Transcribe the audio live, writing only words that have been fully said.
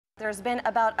There's been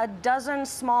about a dozen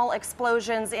small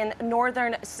explosions in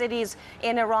northern cities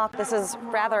in Iraq. This is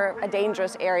rather a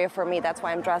dangerous area for me. That's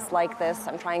why I'm dressed like this.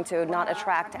 I'm trying to not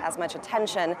attract as much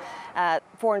attention.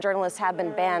 Foreign journalists have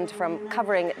been banned from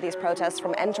covering these protests,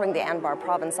 from entering the Anbar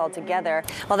province altogether.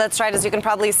 Well, that's right, as you can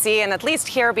probably see, and at least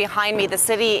here behind me, the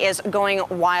city is going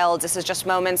wild. This is just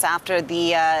moments after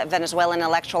the Venezuelan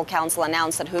Electoral Council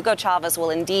announced that Hugo Chavez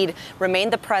will indeed remain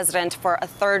the president for a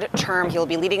third term. He'll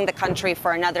be leading the country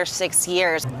for another 6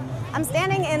 years. I'm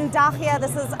standing in Dakhia.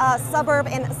 This is a suburb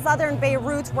in southern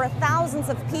Beirut where thousands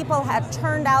of people had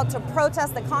turned out to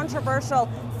protest the controversial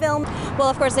film. Well,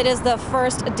 of course, it is the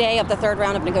first day of the third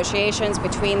round of negotiations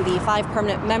between the 5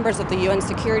 permanent members of the UN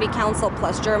Security Council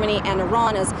plus Germany and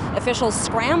Iran as officials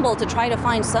scramble to try to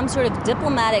find some sort of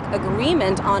diplomatic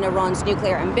agreement on Iran's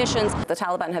nuclear ambitions. The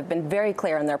Taliban have been very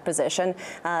clear in their position.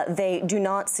 They do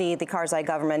not see the Karzai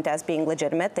government as being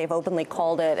legitimate. They've openly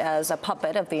called it as a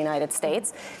puppet of the United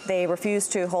States. They refuse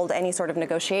to hold any sort of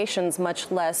negotiations,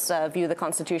 much less view the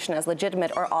Constitution as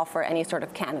legitimate or offer any sort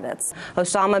of candidates.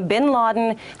 Osama bin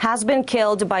Laden has been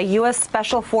killed by U.S.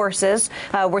 Special Forces.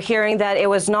 We're hearing that it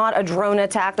was not a drone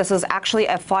attack. This is actually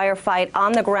a firefight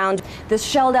on the ground. This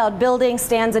shelled-out building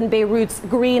stands in Beirut's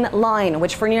Green Line,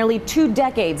 which for nearly 2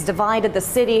 decades divided the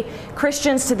city,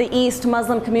 Christians to the east,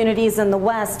 Muslim communities in the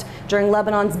west, during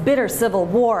Lebanon's bitter civil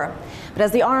war. But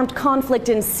as the armed conflict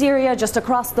in Syria just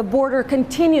across the border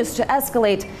continues to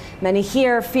escalate, many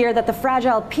here fear that the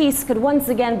fragile peace could once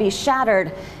again be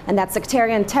shattered and that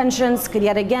sectarian tensions could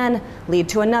yet again lead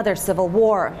to another civil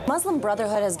war. Muslim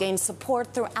Brotherhood has gained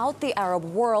support throughout the Arab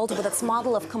world with its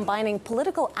model of combining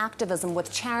political activism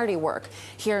with charity work.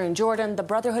 Here in Jordan, the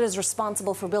Brotherhood is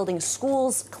responsible for building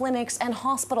schools, clinics, and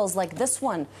hospitals like this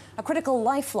one, a critical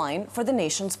lifeline for the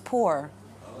nation's poor.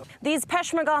 These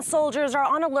Peshmerga soldiers are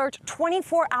on alert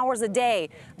 24 hours a day.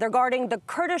 They're guarding the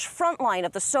Kurdish front line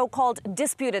of the so-called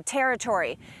disputed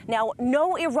territory. Now,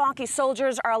 no Iraqi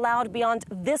soldiers are allowed beyond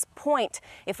this point.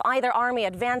 If either army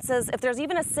advances, if there's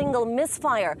even a single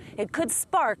misfire, it could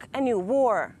spark a new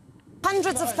war.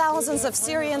 Hundreds of thousands of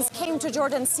Syrians came to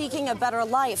Jordan seeking a better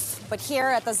life. But here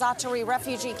at the Zaatari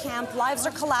refugee camp, lives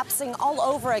are collapsing all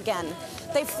over again.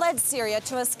 They fled Syria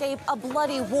to escape a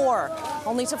bloody war,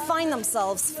 only to find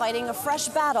themselves fighting a fresh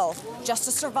battle just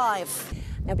to survive.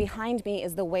 Now, behind me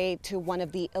is the way to one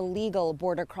of the illegal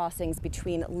border crossings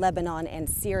between Lebanon and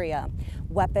Syria.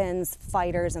 Weapons,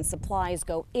 fighters, and supplies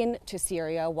go into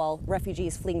Syria while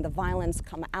refugees fleeing the violence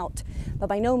come out. But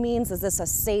by no means is this a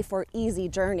safe or easy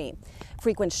journey.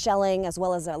 Frequent shelling, as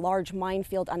well as a large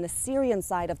minefield on the Syrian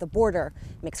side of the border,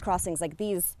 makes crossings like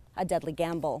these a deadly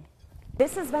gamble.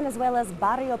 This is Venezuela's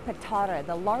Barrio Petare,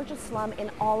 the largest slum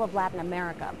in all of Latin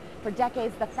America. For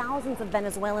decades, the thousands of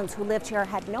Venezuelans who lived here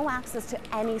had no access to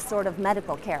any sort of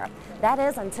medical care. That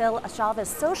is until a Chavez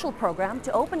social program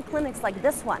to open clinics like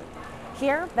this one.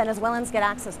 Here, Venezuelans get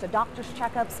access to doctor's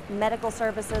checkups, medical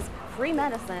services, free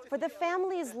medicine. For the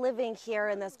families living here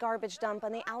in this garbage dump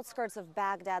on the outskirts of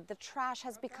Baghdad, the trash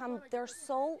has become their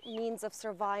sole means of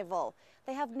survival.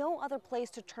 They have no other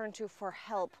place to turn to for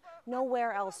help,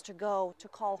 nowhere else to go, to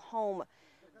call home.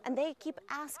 And they keep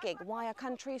asking why a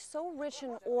country so rich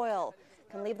in oil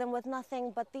can leave them with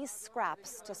nothing but these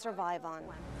scraps to survive on.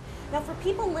 Now, for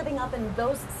people living up in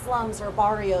those slums or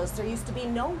barrios, there used to be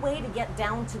no way to get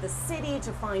down to the city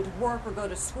to find work or go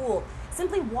to school.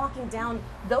 Simply walking down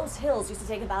those hills used to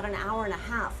take about an hour and a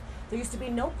half. There used to be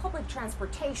no public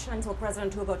transportation until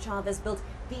President Hugo Chavez built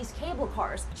these cable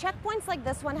cars. Checkpoints like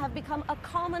this one have become a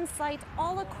common sight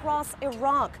all across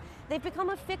Iraq. They've become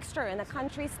a fixture in a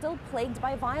country still plagued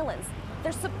by violence.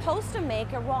 They're supposed to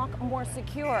make Iraq more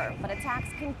secure, but attacks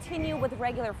continue with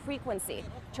regular frequency,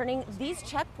 turning these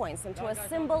checkpoints into a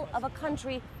symbol of a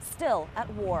country still at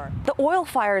war. The oil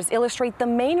fires illustrate the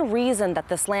main reason that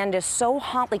this land is so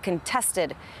hotly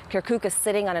contested. Kirkuk is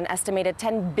sitting on an estimated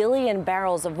 10 billion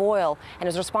barrels of oil and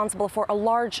is responsible for a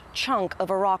large chunk of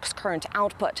Iraq's current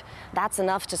output. That's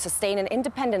enough to sustain an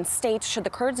independent state should the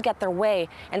Kurds get their way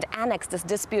and annex this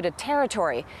disputed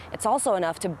territory. It's also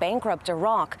enough to bankrupt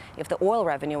Iraq if the oil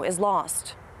revenue is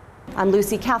lost. I'm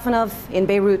Lucy Kafanov in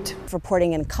Beirut,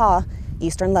 reporting in Ka,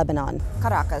 eastern Lebanon.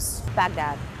 Caracas,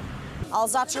 Baghdad.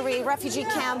 Al-Zaatari refugee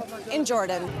camp in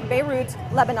Jordan. Beirut,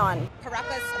 Lebanon.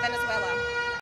 Caracas, Venezuela.